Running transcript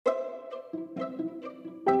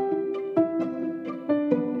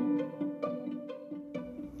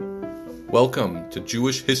Welcome to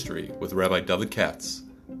Jewish History with Rabbi David Katz,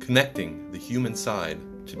 connecting the human side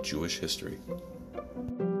to Jewish history.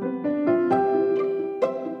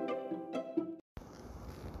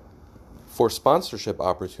 For sponsorship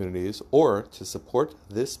opportunities or to support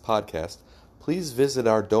this podcast, please visit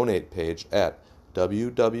our donate page at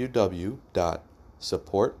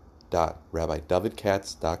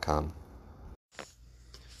www.support.rabbidavidkatz.com.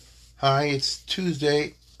 Hi, it's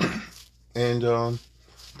Tuesday, and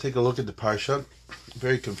take a look at the Parsha.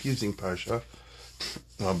 Very confusing Parsha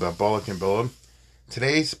about Balak and Bilam.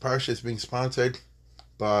 Today's Parsha is being sponsored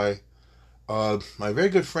by my very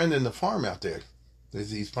good friend in the farm out there.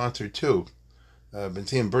 He's sponsored too,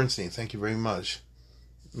 Benzion Bernstein. Thank you very much.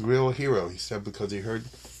 Real hero, he said, because he heard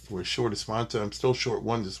we're short a sponsor. I'm still short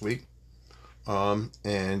one this week, and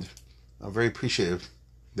I'm very appreciative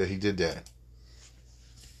that he did that.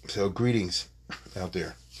 So greetings out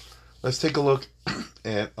there. Let's take a look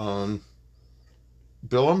at Bilam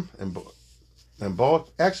and Balak.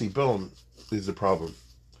 Actually, Bilam is the problem,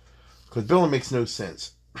 because Bilam makes no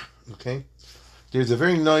sense. Okay, there's a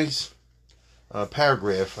very nice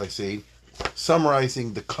paragraph I see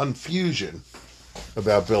summarizing the confusion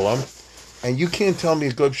about Bilam, and you can't tell me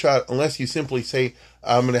a good shot unless you simply say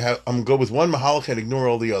I'm gonna go with one Mahalach and ignore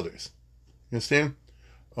all the others. You understand?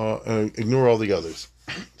 Ignore all the others.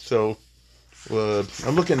 So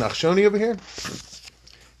I'm looking at Nachshoni over here,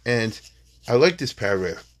 and I like this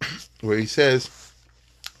paragraph where he says,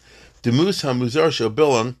 "Demus hamuzar shel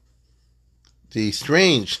Bilam," the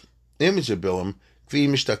strange image of Bilam, kvi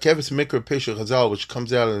mishtakeves mikra peshul Chazal, which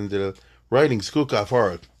comes out in the writing Zkuk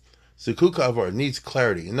Avar. Zkuk Avar needs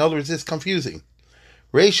clarity. In other words, it's confusing.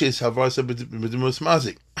 Reishis havarsa b'demus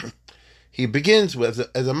mazik. He begins as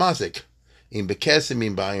a mazik, in bekesim,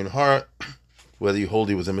 in ba'ayin hara, whether you hold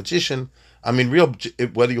he was a magician. I mean,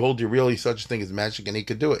 whether you hold you really such a thing as magic and he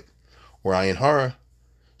could do it. Or ayin hara,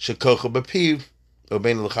 shekocha b'piv,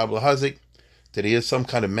 obein l'chab l'hazik, that he has some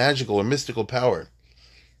kind of magical or mystical power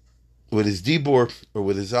with his dibur or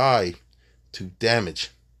with his eye to damage.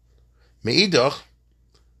 Me'idach,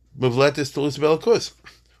 muvletis tulus belakus.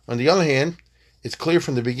 On the other hand, it's clear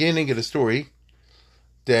from the beginning of the story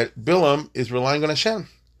that Bilam is relying on Hashem.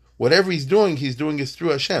 Whatever he's doing is through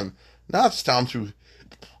Hashem, not stam through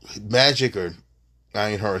magic or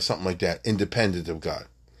ayin hara or something like that, independent of God.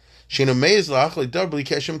 He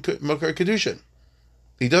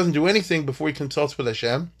doesn't do anything before he consults with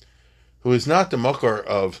Hashem, who is not the makar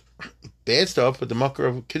of bad stuff, but the makar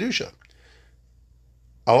of kedusha.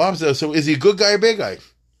 So is he a good guy or bad guy?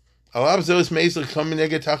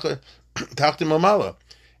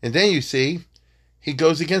 And then you see, he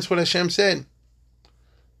goes against what Hashem said.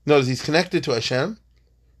 Notice he's connected to Hashem.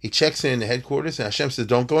 He checks in the headquarters, and Hashem says,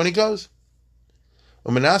 "Don't go," and he goes.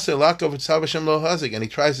 And he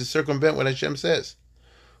tries to circumvent what Hashem says.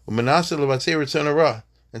 And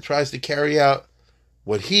tries to carry out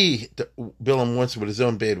what Bilam wants with his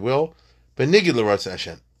own bad will. But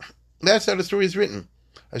Hashem. That's how the story is written.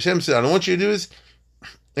 Hashem said, "I don't want you to do this."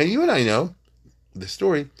 And you and I know the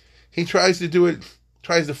story. He tries to do it,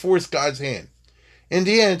 tries to force God's hand. In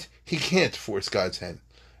the end, he can't force God's hand.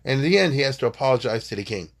 And in the end, he has to apologize to the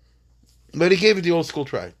king. But he gave it the old school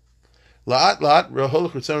try. As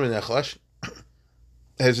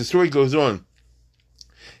the story goes on,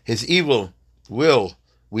 his evil will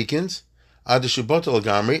weakens until his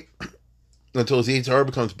Yitzhar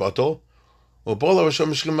becomes batal. And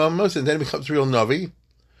then he becomes real Navi,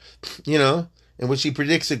 in which he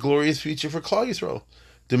predicts a glorious future for Klal Yisrael.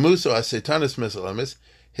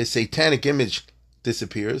 His satanic image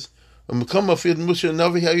disappears. He becomes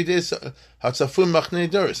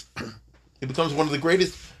one of the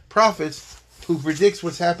greatest prophets who predicts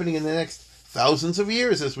what's happening in the next thousands of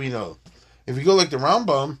years, as we know. If you go like the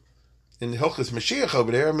Rambam in Hilchos Mashiach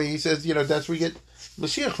over there, he says, that's where we get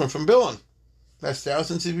Mashiach from Bilam. That's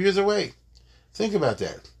thousands of years away. Think about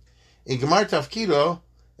that. In Gemar Tafkido,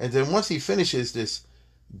 and then once he finishes this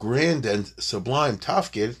grand and sublime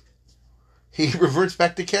Tafkid, he reverts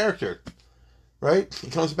back to character. Right? He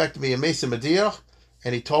comes back to be a Mesa Mediach,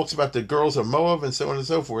 and he talks about the girls of Moab and so on and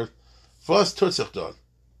so forth. Vas tutzichdon.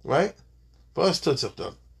 Right? Vas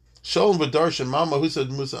tutzichdon. Shalom v'darshan mama husad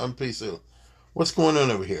musa ampisu. What's going on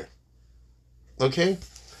over here? Okay?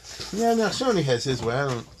 Yeah, now Shoni has his way.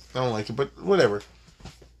 I don't like it, but whatever.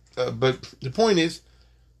 But the point is,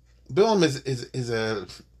 Bilam is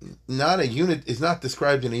not a unit, is not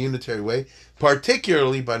described in a unitary way,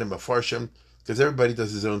 particularly by the Mefarshim, because everybody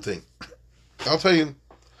does his own thing. I'll tell you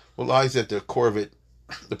what lies at the core of it,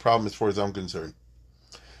 the problem as far as I'm concerned.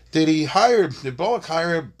 Did Balak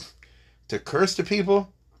hire him to curse the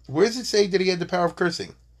people? Where does it say that he had the power of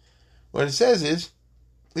cursing? What it says is,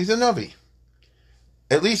 he's a Navi.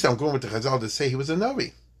 At least I'm going with the Chazal to say he was a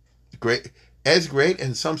Navi. Great, as great,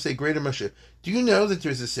 and some say greater Moshe. Do you know that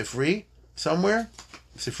there's a Sifri somewhere?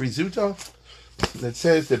 Sifri Zuta? That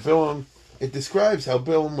says that Bilam, it describes how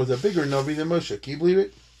Bilam was a bigger Navi than Moshe. Can you believe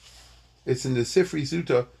it? It's in the Sifri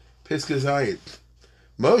Zuta, Piska Zayit.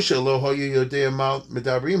 Moshe lo hoya yodea mal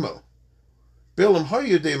medabrimo. Bilam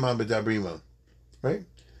hoya yodea mal medabrimo. Right?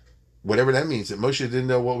 Whatever that means. That Moshe didn't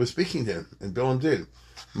know what was speaking to him, and Bilam did.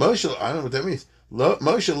 Moshe, I don't know what that means.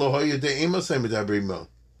 Moshe lo hoya yodea imosay medabrimo.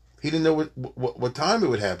 He didn't know what time it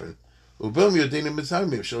would happen. Ubilam yodea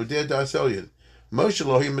mitzayim shodea das elyon. Moshe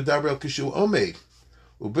lo hoya medabrel kishu omeid.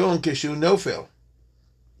 Ubilam kishu nofel.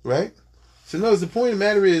 Right? So notice the point of the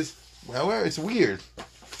matter is, however, it's weird.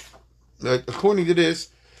 According to this,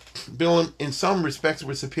 Bilam, in some respects,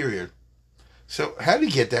 was superior. So, how did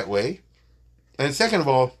he get that way? And second of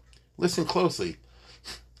all, listen closely.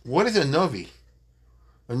 What is a Navi?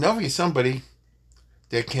 A Navi is somebody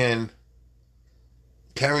that can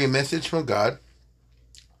carry a message from God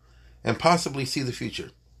and possibly see the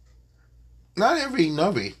future. Not every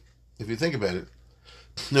Navi, if you think about it,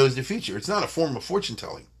 knows the future. It's not a form of fortune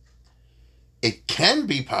telling. It can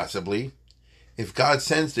be possibly if God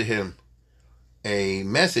sends to him a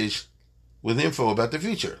message with info about the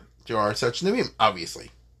future. There are such Navim, obviously.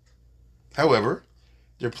 However,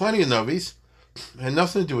 there are plenty of Navis had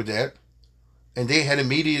nothing to do with that, and they had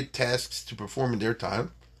immediate tasks to perform in their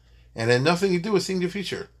time, and had nothing to do with seeing the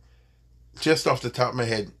future. Just off the top of my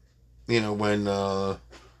head, when the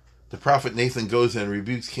prophet Nathan goes and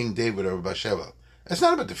rebukes King David over Bathsheba. That's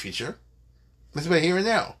not about the future. That's about here and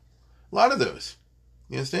now. A lot of those.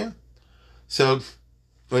 You understand? So,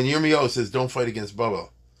 when Yirmiyahu says, don't fight against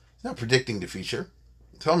Babel, it's not predicting the future.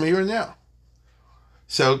 Tell him here and now.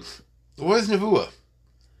 So, what is Nevuah?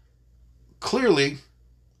 Clearly,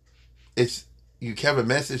 you have a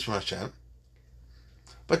message from Hashem,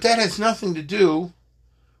 but that has nothing to do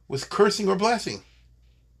with cursing or blessing.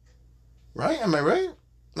 Right? Am I right?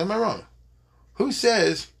 Am I wrong? Who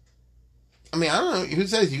says, I don't know, who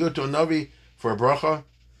says you go to a Navi for a bracha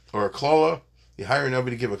or a klala, you hire a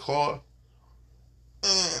Navi to give a klala?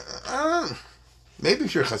 I don't know. Maybe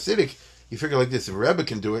if you're Hasidic, you figure like this, if a Rebbe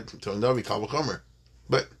can do it, to a Navi kal v'chomer.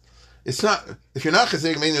 But it's not, if you're not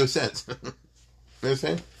Hasidic, it makes no sense. You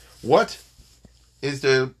understand? What is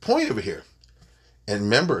the point over here? And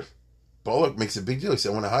remember, Balak makes a big deal. He said,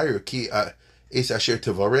 I want to hire ki es asher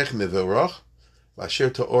tevarech mevorach, asher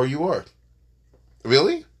ta'or you are.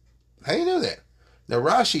 Really? How do you know that? Now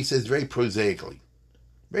Rashi says very prosaically,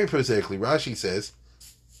 Rashi says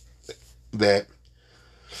that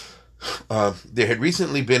there had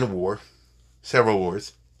recently been a war, several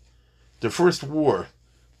wars. The first war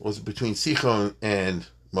was between Sichon and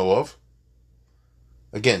Moab.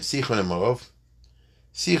 Again, Sichon and Moab.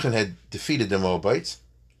 Sichon had defeated the Moabites,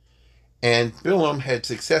 and Bilam had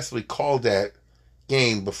successfully called that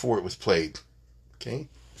game before it was played. Okay?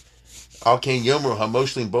 Al Ken Yomer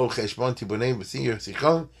Hamoshlim Bo Cheshbon Tibonei B'Siyur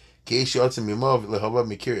Sichon Keish Yotzim Yimov Lehavah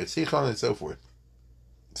Mikiryat Sichon, and so forth.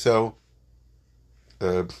 So,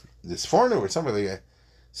 this foreigner or somebody like that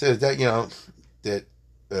says that, that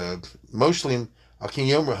Moshlim, Al Ken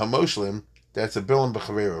Yomer Hamoshlim, that's a Bilam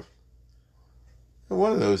B'Chaverov.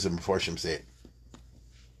 One of those in Mefarshim say it.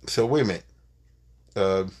 So wait a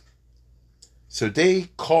minute. So they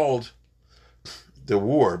called the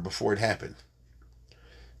war before it happened.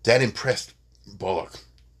 That impressed Balak.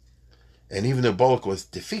 And even though Balak was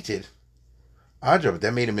defeated,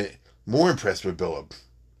 that made him more impressed with Bilam.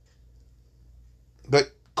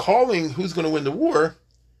 But calling who's going to win the war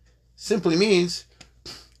simply means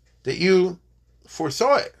that you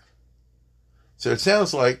foresaw it. So it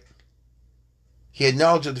sounds like he had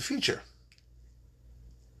knowledge of the future.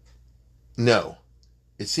 No.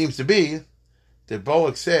 It seems to be that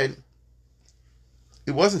Balak said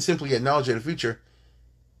it wasn't simply he had knowledge of the future.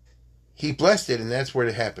 He blessed it, and that's where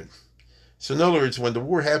it happened. So in other words, when the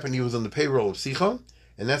war happened, he was on the payroll of Sichon,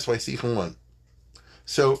 and that's why Sichon won.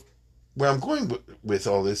 So where I'm going with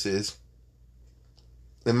all this is,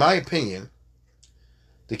 in my opinion,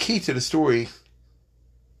 the key to the story,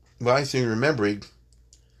 lies in remembering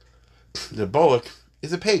that Balak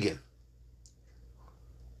is a pagan.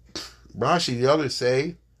 Rashi, the others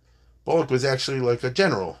say, Balak was actually like a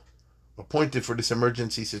general appointed for this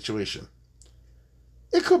emergency situation.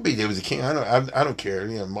 It could be there was a king. I don't care.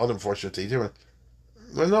 Modern fortunately different.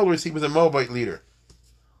 But in other words, he was a Moabite leader,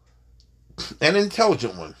 an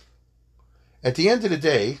intelligent one. At the end of the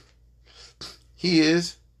day, he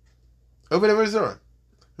is Obed Zerah.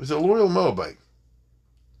 was a loyal Moabite.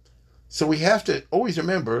 So we have to always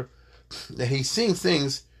remember that he's seeing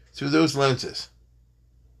things through those lenses.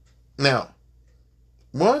 Now,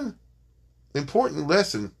 one important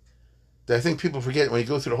lesson that I think people forget when you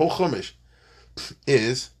go through the whole Chumash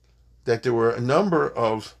is that there were a number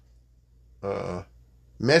of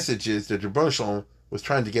messages that Ribbono Shel Olam was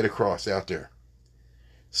trying to get across out there.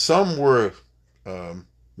 Some were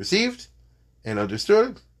received and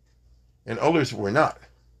understood, and others were not,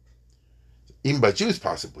 even by Jews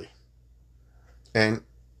possibly. And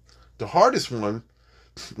the hardest one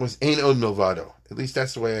was Ein Od Milvado. At least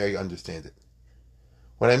that's the way I understand it.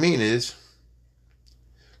 What I mean is,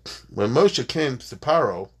 when Moshe comes to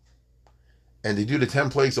Paro, and they do the 10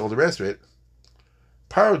 plagues, all the rest of it,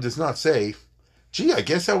 Paro does not say, gee, I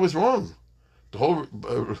guess I was wrong. The whole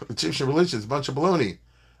Egyptian religion is a bunch of baloney.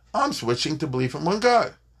 I'm switching to belief in one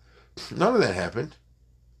God. None of that happened.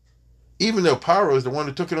 Even though Paro is the one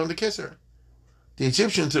who took it on the kisser. The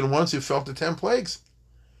Egyptians are the ones who felt the 10 plagues.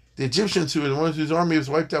 The Egyptians who are the ones whose army was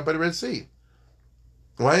wiped out by the Red Sea.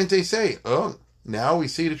 Why didn't they say, oh, now we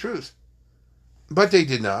see the truth? But they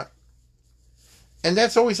did not. And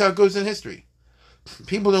that's always how it goes in history.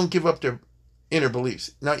 People don't give up their inner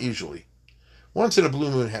beliefs. Not usually. Once in a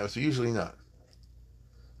blue moon house, but usually not.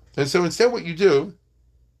 And so instead what you do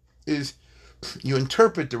is you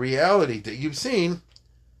interpret the reality that you've seen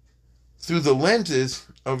through the lenses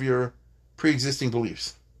of your pre-existing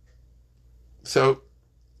beliefs. So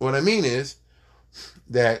what I mean is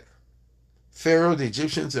that Pharaoh, the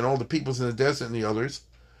Egyptians, and all the peoples in the desert and the others,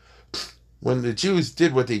 when the Jews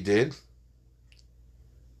did what they did,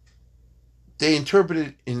 they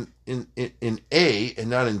interpreted in A and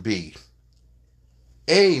not in B.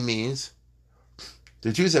 A means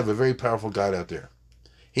the Jews have a very powerful God out there.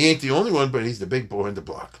 He ain't the only one, but he's the big boy in the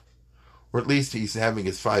block. Or at least he's having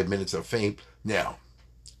his 5 minutes of fame now.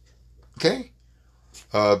 Okay?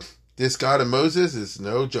 This God of Moses is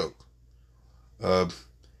no joke.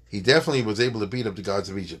 He definitely was able to beat up the gods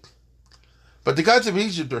of Egypt. But the gods of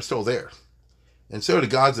Egypt are still there. And so are the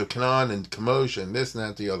gods of Canaan and Chemosh and this and that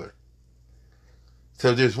and the other.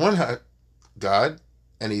 So there's one God,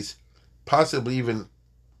 and he's possibly even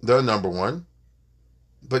the number one.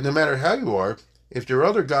 But no matter how you are, if there are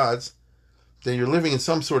other gods, then you're living in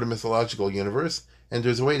some sort of mythological universe, and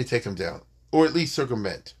there's a way to take them down. Or at least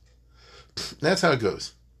circumvent. That's how it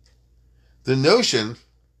goes. The notion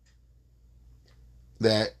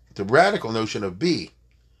that, the radical notion of B,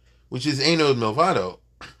 which is Ein Od Milvado,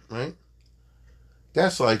 right?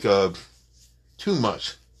 That's like too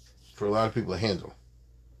much for a lot of people to handle.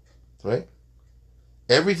 Right?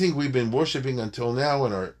 Everything we've been worshiping until now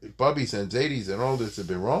and our bubbies and zadies and all this have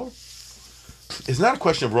been wrong. It's not a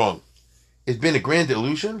question of wrong. It's been a grand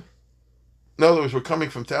illusion. In other words, we're coming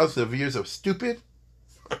from thousands of years of stupid.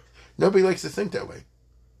 Nobody likes to think that way.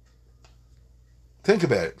 Think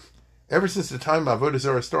about it. Ever since the time Avodah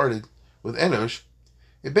Zarah started with Enosh,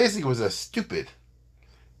 it basically was a stupid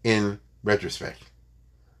in retrospect.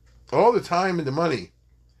 All the time and the money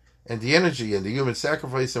and the energy and the human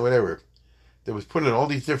sacrifice and whatever that was put in all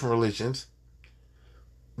these different religions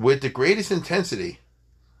with the greatest intensity,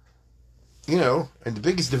 and the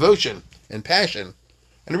biggest devotion and passion.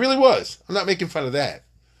 And it really was. I'm not making fun of that.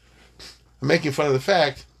 I'm making fun of the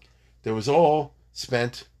fact that it was all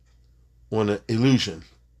spent on an illusion.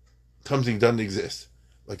 Something doesn't exist,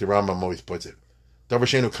 like the Rambam always puts it. Davar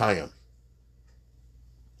she'eino kayim.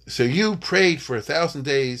 So you prayed for 1,000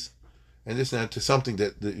 days and this and that to something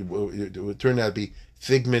that would turn out to be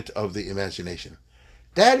figment of the imagination.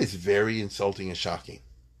 That is very insulting and shocking.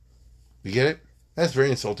 You get it? That's very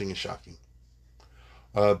insulting and shocking.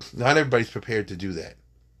 Not everybody's prepared to do that.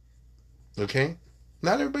 Okay?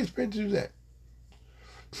 Not everybody's prepared to do that.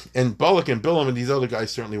 And Balak and Bilam and these other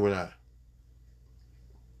guys certainly were not.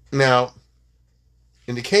 Now,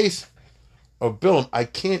 in the case of Bilam, I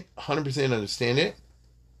can't 100% understand it,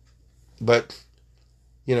 but,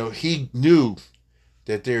 he knew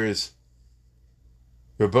that there is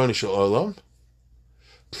Ribbono Shel Olam.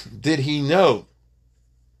 Did he know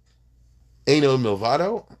Ein Od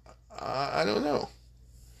Milvado? I don't know.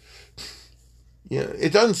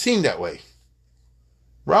 It doesn't seem that way.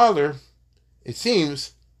 Rather, it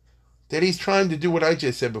seems that he's trying to do what I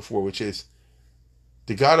just said before, which is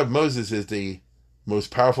the God of Moses is the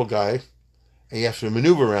most powerful guy, and you have to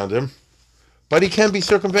maneuver around him, but he can be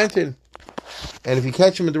circumvented. And if you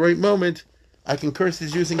catch him at the right moment, I can curse the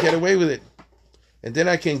Jews and get away with it. And then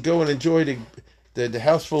I can go and enjoy the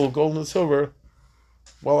house full of gold and silver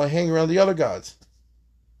while I hang around the other gods.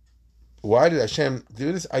 Why did Hashem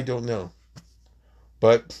do this? I don't know.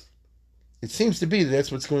 But it seems to be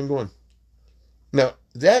that's what's going on. Now,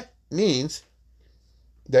 that means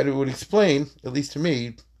that it would explain, at least to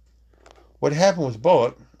me, what happened with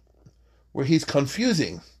Balak, where he's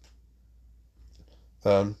confusing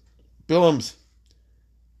Bilam's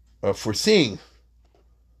foreseeing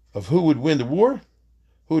of who would win the war,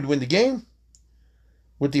 who would win the game,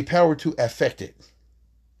 with the power to affect it.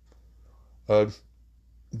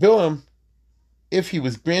 Bilam, if he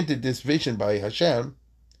was granted this vision by Hashem,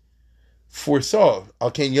 foresaw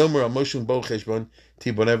al ken yomer al moshun bo cheshbon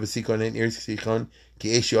tibonev v'sikon en iris sikon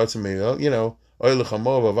ki esh yotzim me'il, oy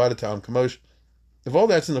l'chamo v'avadatam kamosh. If all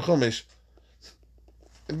that's in the Chumash,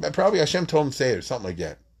 probably Hashem told him to say it or something like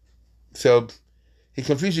that. So, his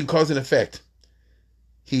confusion caused an effect.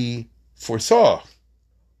 He foresaw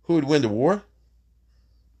who would win the war,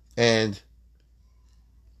 and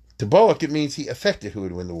to Balak it means he affected who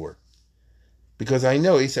would win the war. Because I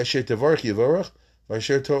know Is Asher Tavarch Yivarach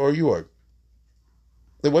Asher Ta'or Yuar.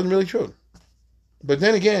 It wasn't really true. But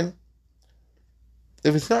then again,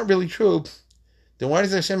 if it's not really true, then why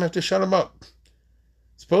does Hashem have to shut him up?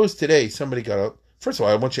 Suppose today somebody got up. First of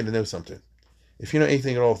all, I want you to know something. If you know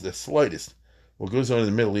anything at all, the slightest, what goes on in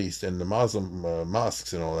the Middle East and the Muslim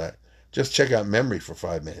mosques and all that, just check out Memory for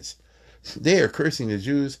 5 minutes. They are cursing the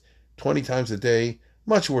Jews 20 times a day,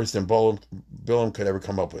 much worse than Bilam could ever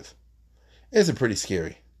come up with. It's pretty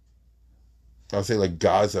scary. I'll say like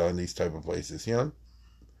Gaza and these type of places,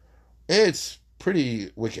 It's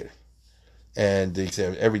pretty wicked. And they say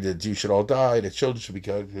the Jews should all die, the children should be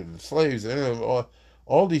cut, the slaves, and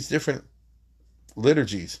all these different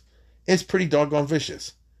liturgies. It's pretty doggone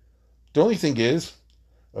vicious. The only thing is,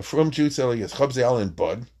 a frum Jew selling his chabzel and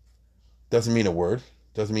bud doesn't mean a word,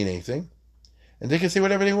 doesn't mean anything. And they can say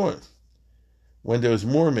whatever they want. When those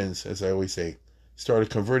Mormons, as I always say, started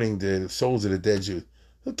converting the souls of the dead Jews,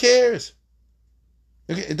 who cares?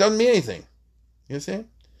 It doesn't mean anything. You understand?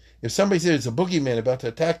 If somebody says it's a boogeyman about to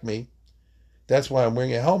attack me, that's why I'm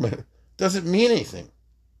wearing a helmet, doesn't mean anything.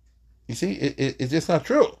 You see, it's just not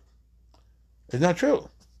true. It's not true.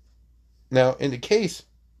 Now, in the case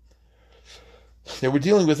that we're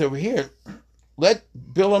dealing with over here, let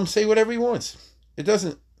Bilam say whatever he wants. It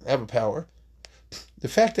doesn't have a power. The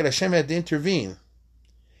fact that Hashem had to intervene,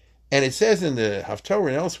 and it says in the Haftorah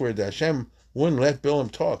and elsewhere that Hashem wouldn't let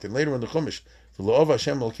Bilam talk, and later in the Chumash, V'lo'ov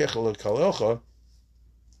Hashem l'kecha l'kalecha,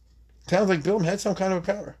 sounds like Bilam had some kind of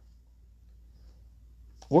a power.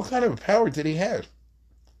 What kind of a power did he have?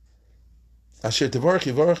 Asher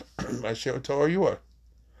Tavarch Yivarach Asher Ta'or Yuar.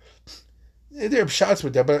 There are shots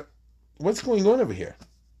with that, but what's going on over here?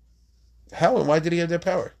 How and why did he have that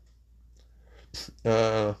power?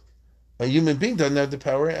 A human being doesn't have the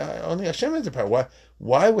power. Only Hashem has the power.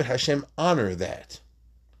 Why would Hashem honor that?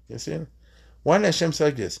 You see? Why did Hashem say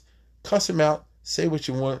like this? Cuss him out, say what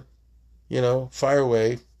you want, fire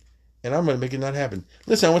away, and I'm going to make it not happen.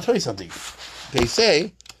 Listen, I want to tell you something. They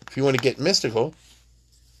say, if you want to get mystical,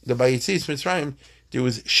 the Bayitzias Mitzrayim, there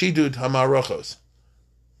was Shidud HaMarochos.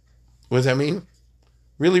 What does that mean?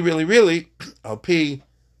 Really, really, really, Al-Pi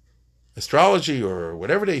astrology or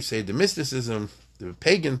whatever they say, the mysticism, the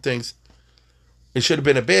pagan things, it should have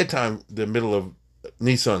been a bad time, the middle of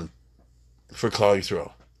Nisan, for Klal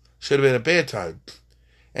Yisrael. Should have been a bad time.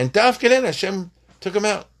 And Dafka then Hashem took him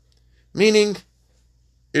out. Meaning,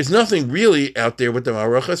 there's nothing really out there with the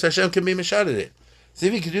Marochas. Hashem can be mashad at it. So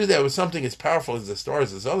if he could do that with something as powerful as the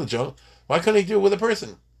stars, as other junk, why couldn't he do it with a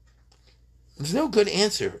person? There's no good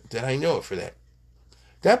answer that I know for that.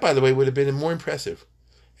 That, by the way, would have been more impressive.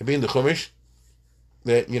 It being the Chumash,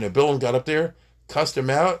 that, Bilam got up there, cussed him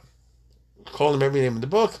out, called him every name in the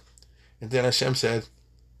book, and then Hashem said,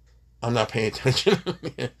 I'm not paying attention.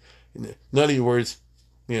 None of your words,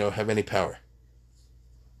 have any power.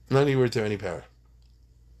 None of your words have any power.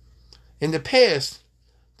 In the past,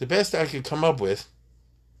 the best I could come up with,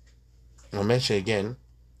 and I'll mention it again,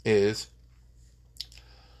 is,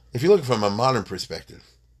 if you look from a modern perspective,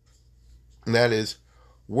 and that is,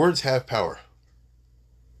 words have power.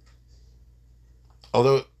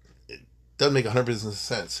 Although it doesn't make 100%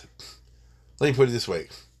 sense. Let me put it this way.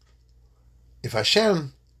 If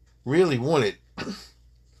Hashem really wanted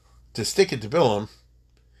to stick it to Bilam,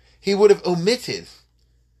 he would have omitted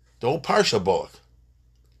the whole Parsha Balak.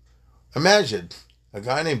 Imagine a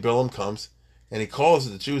guy named Bilam comes and he calls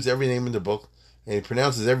the Jews every name in the book and he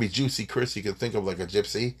pronounces every juicy curse you can think of like a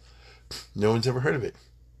gypsy. No one's ever heard of it.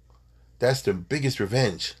 That's the biggest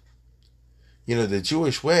revenge. The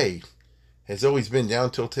Jewish way has always been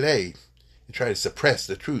down till today to try to suppress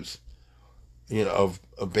the truth, of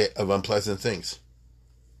unpleasant things.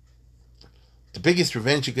 The biggest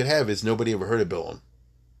revenge you could have is nobody ever heard of Bilam.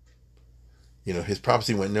 His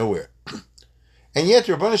prophecy went nowhere. And yet,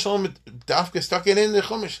 the Rebbeinu Shalom Dafka stuck it in the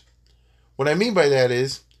Chumash. What I mean by that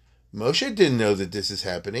is, Moshe didn't know that this is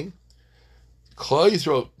happening. Klal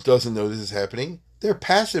Yisrael doesn't know this is happening. They're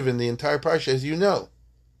passive in the entire parsha, as you know.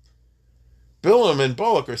 Bilam and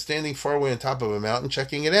Balak are standing far away on top of a mountain,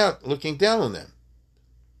 checking it out, looking down on them.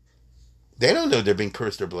 They don't know they're being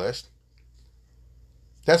cursed or blessed.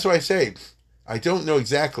 That's why I say, I don't know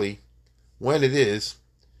exactly when it is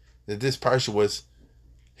that this parsha was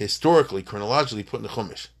historically, chronologically put in the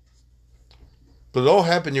Chumash. But it all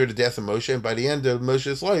happened near the death of Moshe, and by the end of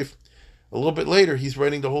Moshe's life, a little bit later, he's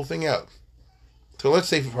writing the whole thing out. So let's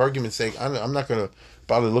say, for argument's sake, I'm not going to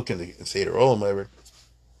bother looking and say it or whatever.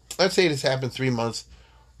 Let's say this happened 3 months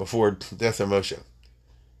before the death of Moshe.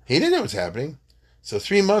 He didn't know what's happening. So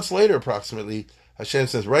 3 months later, approximately, Hashem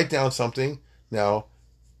says, write down something. Now,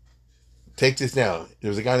 take this down. There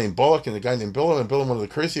was a guy named Balak and a guy named Bilam, and Bilam wanted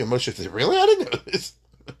to curse you, and Moshe says, really? I didn't know this.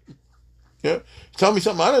 Yeah? Tell me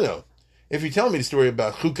something I don't know. If you tell me the story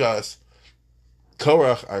about Chukas,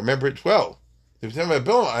 Korach, I remember it well. If you tell me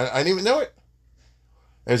about Bilam, I didn't even know it.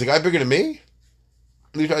 And there's a guy bigger than me?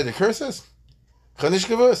 And he tried to curse us? Chanish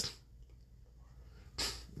Gavust.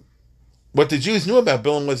 What the Jews knew about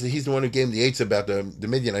Bilam was that he's the one who gave them the eights about the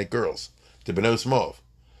Midianite girls, the Beno Smov.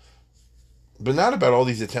 But not about all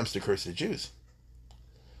these attempts to curse the Jews.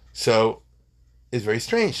 So, it's very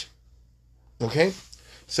strange. Okay?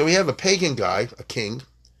 So we have a pagan guy, a king,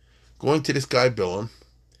 going to this guy Bilam,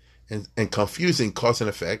 and confusing cause and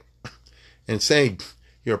effect, and saying,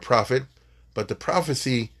 you're a prophet, but the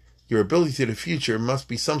prophecy, your ability to the future, must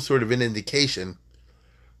be some sort of an indication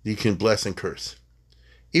that you can bless and curse.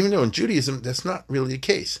 Even though in Judaism, that's not really the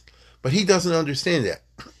case. But he doesn't understand that.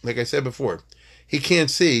 Like I said before, he can't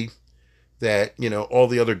see that, all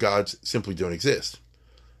the other gods simply don't exist.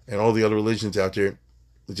 And all the other religions out there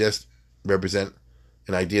just represent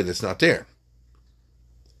an idea that's not there.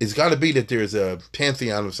 It's got to be that there's a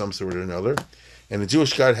pantheon of some sort or another, and the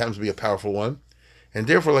Jewish God happens to be a powerful one, and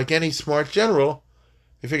therefore, like any smart general,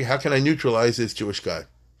 you figure, how can I neutralize this Jewish God?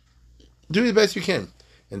 Do the best you can.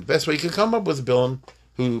 And the best way you can come up with Bilam,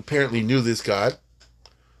 who apparently knew this God,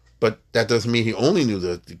 but that doesn't mean he only knew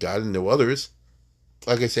the God and no others.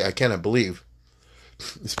 Like I say, I cannot believe,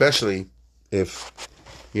 especially if,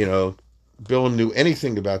 Bilam knew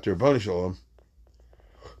anything about the Rebbeinu Shalom,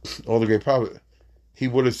 all the great prophets. He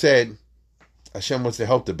would have said, Hashem wants to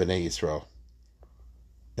help the Bnei Yisrael.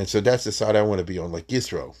 And so that's the side I want to be on, like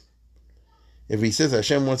Yisro. If he says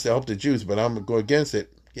Hashem wants to help the Jews, but I'm going to go against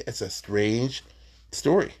it, yeah, it's a strange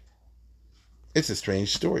story. It's a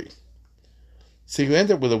strange story. So you end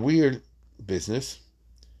up with a weird business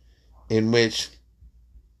in which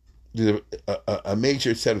there's a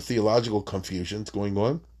major set of theological confusions going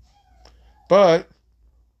on, but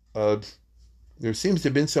there seems to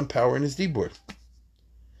have been some power in his D-board.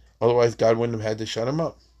 Otherwise, God wouldn't have had to shut him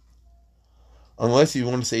up. Unless you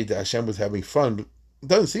want to say that Hashem was having fun, but it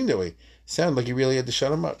doesn't seem that way. It sounded like he really had to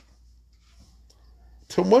shut him up.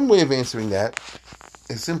 So one way of answering that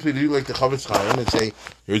is simply to do like the Chavetz Chaim and say,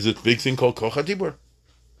 here's this big thing called Koch HaDibur.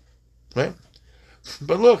 Right?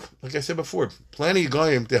 But look, like I said before, plenty of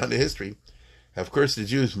Goyim down the history have cursed the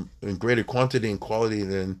Jews in greater quantity and quality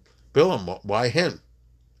than Bilam. Why him?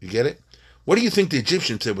 You get it? What do you think the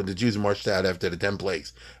Egyptians said when the Jews marched out after the 10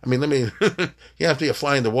 plagues? I mean, you have to be a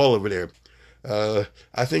fly in the wall over there.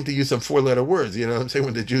 I think they used some 4-letter words, you know what I'm saying,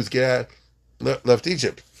 when the Jews get out, left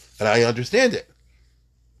Egypt. And I understand it.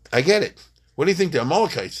 I get it. What do you think the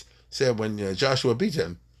Amalekites said when Joshua beat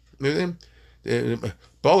them?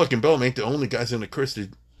 Balak and Bilam ain't the only guys going to curse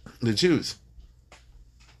the Jews.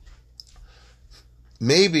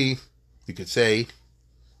 Maybe you could say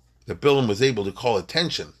that Bilam was able to call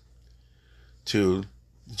attention to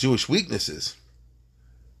Jewish weaknesses.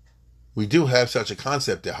 We do have such a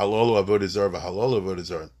concept that halal avodah zarah, halal avodah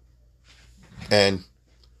zarah. And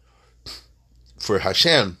for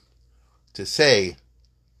Hashem to say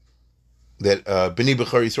that B'ni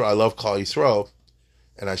B'char Yisrael, I love Klal Yisrael,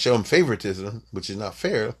 and I show him favoritism, which is not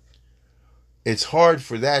fair, it's hard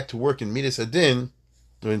for that to work in Midas Adin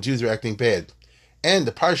when Jews are acting bad. And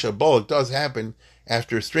the Parsha of Balak does happen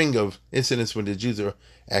after a string of incidents when the Jews are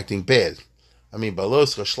acting bad. I mean,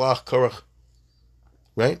 Balos, Rashlach, Korach,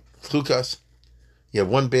 right? Chukas. You have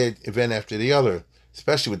one bad event after the other,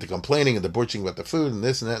 especially with the complaining and the borching about the food and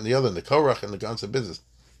this and that and the other, and the Korach and the guns of business.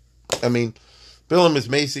 I mean, Bilam is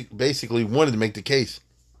basically wanted to make the case,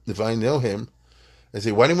 if I know him, and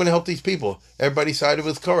say, why do you want to help these people? Everybody sided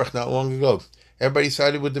with Korach not long ago. Everybody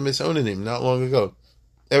sided with the Misonanim not long ago.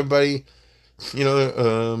 Everybody,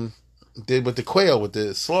 did with the quail, with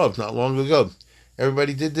the Slavs not long ago.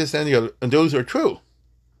 Everybody did this and the other, and those are true.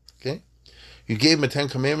 Okay? You gave them the 10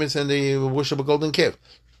 Commandments and they worship a golden calf.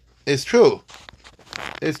 It's true.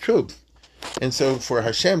 It's true. And so for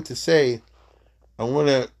Hashem to say, I want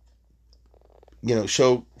to,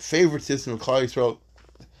 show favoritism of Klal Yisrael,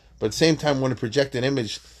 but at the same time want to project an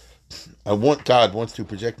image. God wants to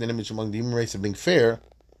project an image among the human race of being fair.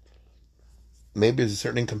 Maybe there's a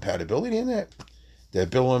certain incompatibility in that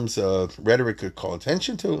Bilam's rhetoric could call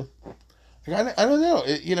attention to. I don't know.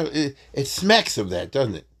 It smacks of that,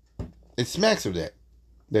 doesn't it? It smacks of that.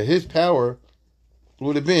 That his power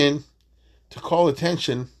would have been to call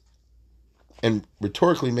attention and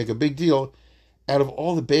rhetorically make a big deal out of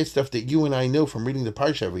all the bad stuff that you and I know from reading the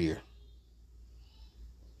Parsha every year.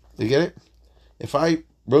 You get it? If I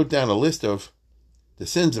wrote down a list of the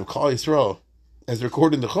sins of Klal Yisrael as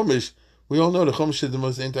recorded in the Chumash, we all know the Chumash is the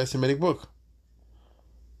most anti-Semitic book.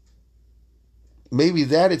 Maybe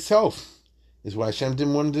that itself is what Hashem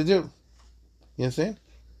didn't want him to do. You understand?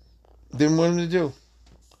 Didn't want him to do.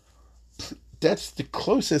 That's the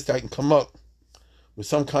closest I can come up with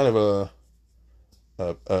some kind of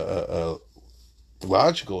a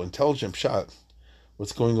logical, intelligent shot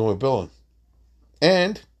what's going on with Bilam.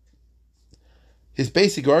 And his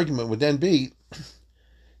basic argument would then be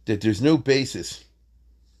that there's no basis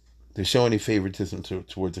to show any favoritism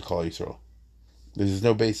towards the Klal Yisrael. There's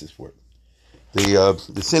no basis for it.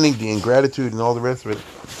 The sinning, the ingratitude, and all the rest of it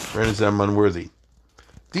renders them unworthy.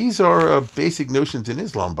 These are basic notions in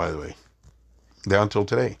Islam, by the way, down till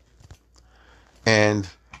today. And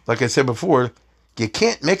like I said before, you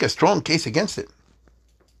can't make a strong case against it.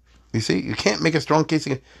 You see, you can't make a strong case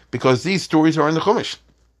against it because these stories are in the Chumash,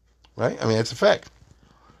 right? I mean, that's a fact.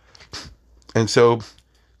 And so,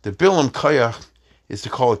 the Bilam Koyach is to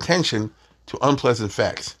call attention to unpleasant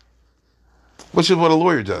facts, which is what a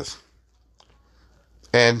lawyer does.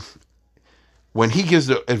 And when he gives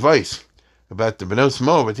the advice about the Benos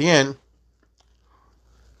Moab at the end,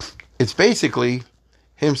 it's basically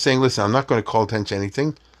him saying, listen, I'm not going to call attention to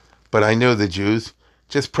anything, but I know the Jews.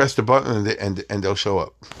 Just press the button and they'll show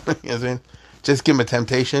up. You know what I'm saying? Just give them a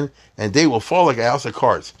temptation and they will fall like a house of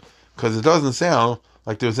cards. Because it doesn't sound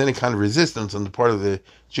like there was any kind of resistance on the part of the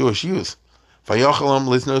Jewish youth. Vayochalam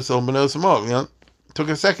liznos el Benos Moab. Took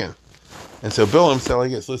a second. And so Bilam said, I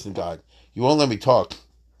guess, listen, God, you won't let me talk.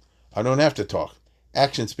 I don't have to talk.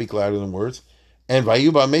 Actions speak louder than words. And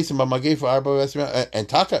Vayuba Mason and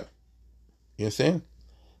Taka. You understand?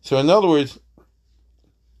 So in other words,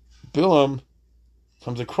 Bilam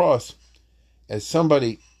comes across as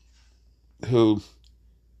somebody who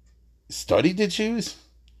studied the Jews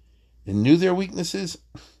and knew their weaknesses,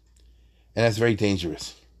 and that's very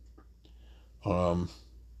dangerous. When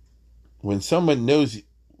someone knows,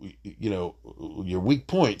 your weak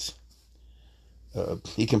points,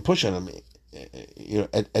 he can push on them,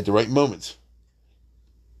 at the right moments,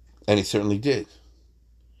 and he certainly did.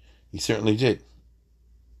 He certainly did,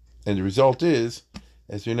 and the result is,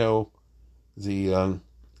 as you know, the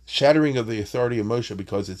shattering of the authority of Moshe,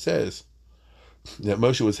 because it says that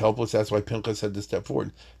Moshe was helpless. That's why Pinchas had to step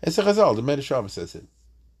forward. It's a Chazal. The Medrash Rabbah says it.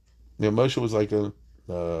 Moshe was like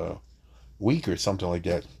a weak or something like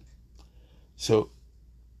that. So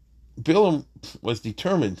Bilam was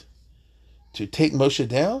determined to take Moshe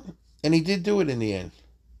down, and he did do it in the end,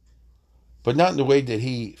 but not in the way that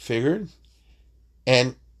he figured.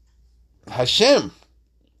 And Hashem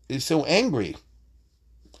is so angry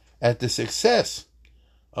at the success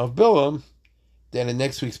of Bilam that in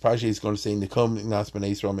next week's Parsha he's going to say, Nikom Ignas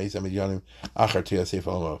B'nai Yisrael Meisam Midyanim Achar Tiyasef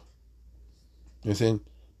Almo. You see?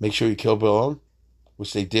 Make sure you kill Bilam,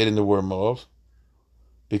 which they did in the war of Moab,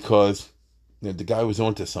 because the guy was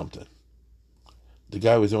onto something. The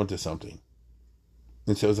guy was onto something.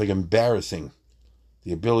 And so it's like embarrassing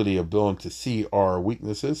the ability of Bilam to see our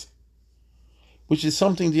weaknesses, which is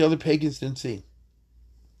something the other pagans didn't see.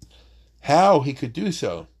 How he could do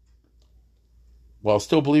so while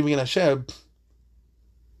still believing in Hashem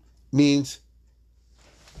means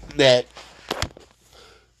that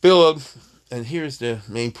Bilam, and here's the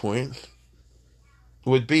main point,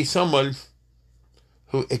 would be someone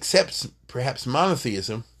who accepts perhaps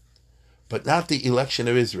monotheism, but not the election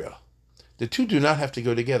of Israel. The two do not have to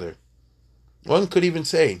go together. One could even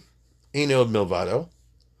say, Eino Milvado,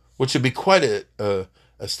 which would be quite a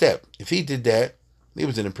step. If he did that, he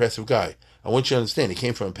was an impressive guy. I want you to understand, he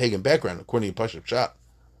came from a pagan background, according to Pashup Shah.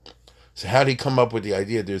 So how did he come up with the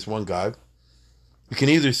idea there's one God? You can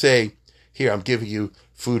either say, here, I'm giving you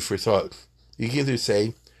food for thought. You can either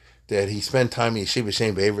say that he spent time in Yeshiva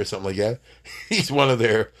Shem Be'ever or something like that. He's one of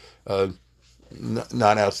their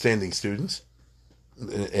non-outstanding students,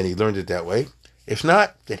 and he learned it that way. If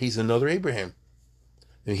not, that he's another Abraham.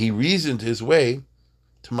 And he reasoned his way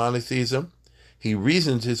to monotheism, he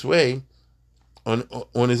reasons his way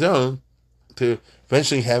on his own to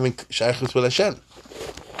eventually having shaykhus with Hashem.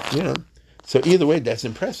 So either way, that's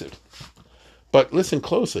impressive. But listen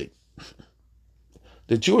closely.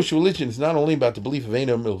 The Jewish religion is not only about the belief of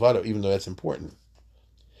Eino Milvado, even though that's important.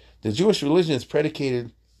 The Jewish religion is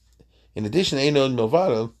predicated, in addition to Eino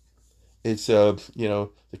Milvado, it's the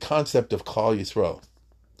concept of Klal Yisrael.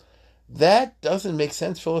 That doesn't make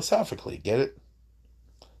sense philosophically. Get it?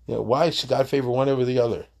 Why should God favor one over the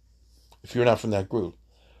other if you're not from that group?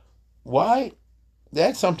 Why?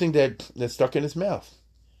 That's something that's stuck in his mouth,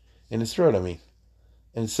 in his throat, I mean.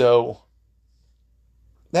 And so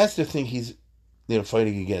that's the thing he's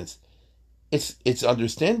fighting against. It's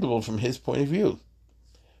understandable from his point of view.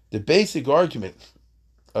 The basic argument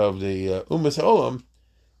of the Umas Olam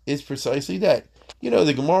is precisely that.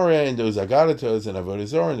 The Gemara and those Agadatos and Avodah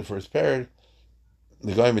Zarah in the first period,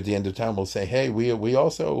 the Goyim at the end of time will say, hey, we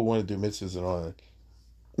also want to do mitzvahs and all that.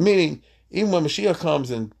 Meaning, even when Mashiach comes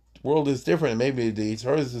and the world is different and maybe the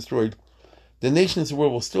Yitzhar is destroyed, the nations of the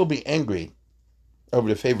world will still be angry over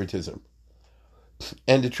the favoritism.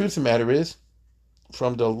 And the truth of the matter is,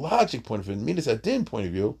 from the logic point of view, the Midas Adin point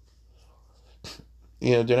of view,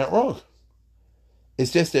 they're not wrong.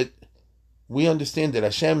 It's just that we understand that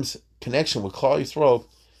Hashem's connection with Klal Yisrael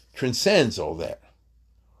transcends all that.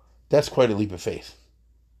 That's quite a leap of faith.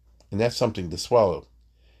 And that's something to swallow.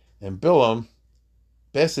 And Bilam,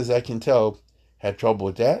 best as I can tell, had trouble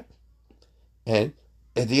with that. And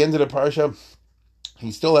at the end of the parsha,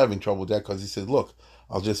 he's still having trouble with that because he said, look,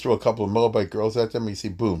 I'll just throw a couple of Moabite girls at them and you see,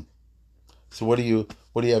 boom. So what do you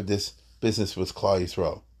have this business with Klal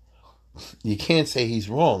Yisrael? You can't say he's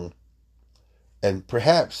wrong. And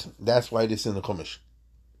perhaps that's why this is in the Chumash.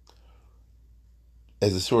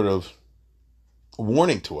 As a sort of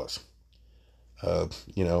warning to us,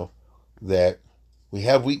 that we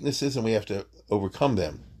have weaknesses and we have to overcome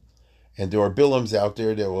them. And there are Bilams out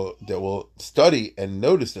there that will study and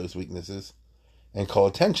notice those weaknesses and call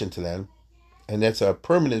attention to them. And that's a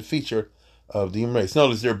permanent feature of the human race.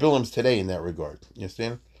 Notice there are Bilams today in that regard. You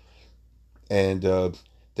understand? And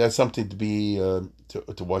that's something to be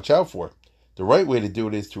to watch out for. The right way to do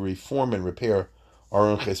it is to reform and repair our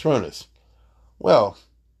own chesronos. Well,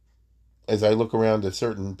 as I look around at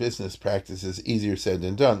certain business practices, easier said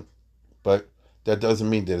than done. But that doesn't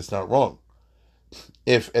mean that it's not wrong.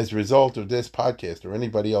 If, as a result of this podcast or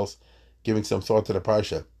anybody else giving some thought to the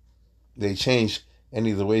parsha, they change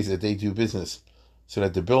any of the ways that they do business so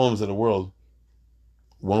that the Bilams of the world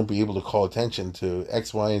won't be able to call attention to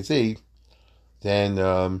X, Y, and Z, then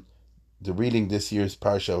the reading this year's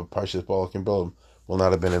Parshas Balak and Bilam will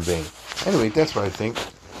not have been in vain. Anyway, that's what I think.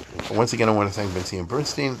 Once again, I want to thank Bentzi and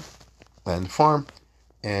Bernstein and the farm,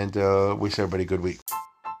 and wish everybody a good week.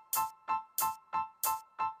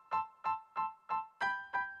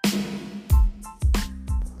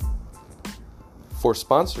 For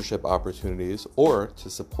sponsorship opportunities or to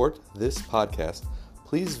support this podcast,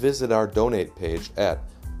 please visit our donate page at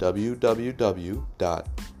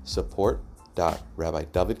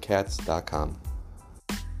www.support.rabbidavidkatz.com.